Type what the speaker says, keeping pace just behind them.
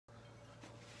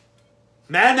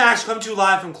Mad Max coming to you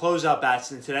live from Closeout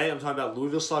Bats, and today I'm talking about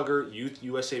Louisville Slugger Youth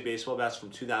USA Baseball Bats from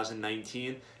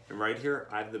 2019, and right here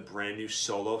I have the brand new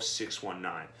Solo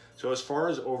 619. So as far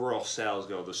as overall sales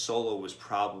go, the Solo was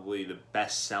probably the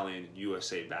best selling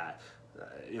USA bat.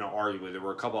 Arguably there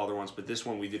were a couple other ones, but this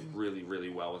one we did really, really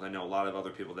well with. I know a lot of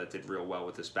other people that did real well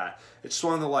with this bat. It's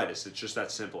swung the lightest. It's just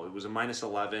that simple. It was a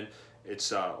 -11.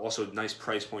 It's also a nice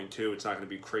price point too. It's not going to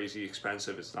be crazy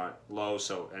expensive. It's not low,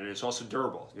 and it's also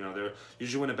durable. They're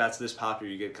usually when a bat's this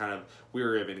popular, you get kind of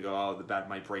weary of it and go, oh, the bat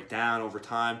might break down over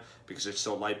time because it's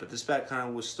so light. But this bat kind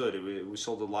of withstood. We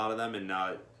sold a lot of them, and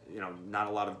not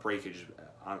a lot of breakage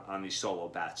on these Solo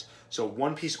bats. So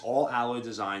one piece all alloy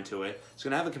design to it. It's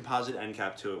going to have a composite end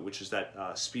cap to it, which is that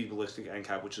speed ballistic end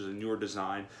cap, which is a newer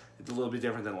design. It's a little bit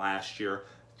different than last year.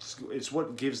 It's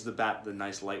what gives the bat the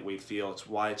nice lightweight feel. It's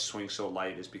why it swings so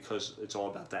light, is because it's all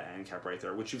about that end cap right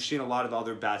there, which you've seen a lot of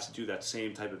other bats do that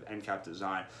same type of end cap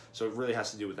design. So it really has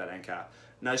to do with that end cap.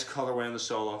 Nice colorway on the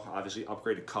Solo, obviously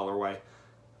upgraded colorway.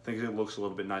 I think it looks a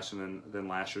little bit nicer than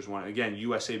last year's one. Again,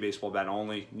 USA baseball bat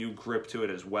only, new grip to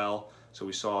it as well. So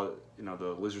we saw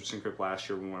the Lizard Sync grip last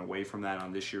year. We went away from that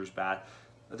on this year's bat.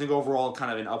 I think overall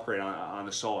kind of an upgrade on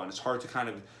the Solo, and it's hard to kind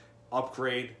of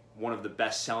upgrade one of the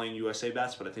best-selling USA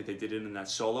bats, but I think they did it in that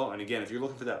Solo. And again, if you're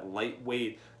looking for that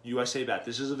lightweight USA bat,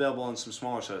 this is available in some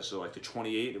smaller sizes. So like the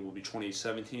 28, it will be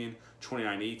 28-17,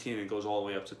 29-18, and it goes all the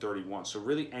way up to 31. So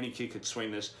really any kid could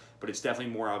swing this, but it's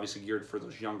definitely more obviously geared for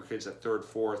those younger kids at 3rd,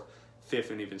 4th,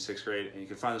 5th, and even 6th grade. And you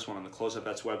can find this one on the Closeout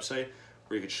Bats website,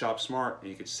 where you could shop smart and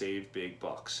you could save big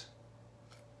bucks.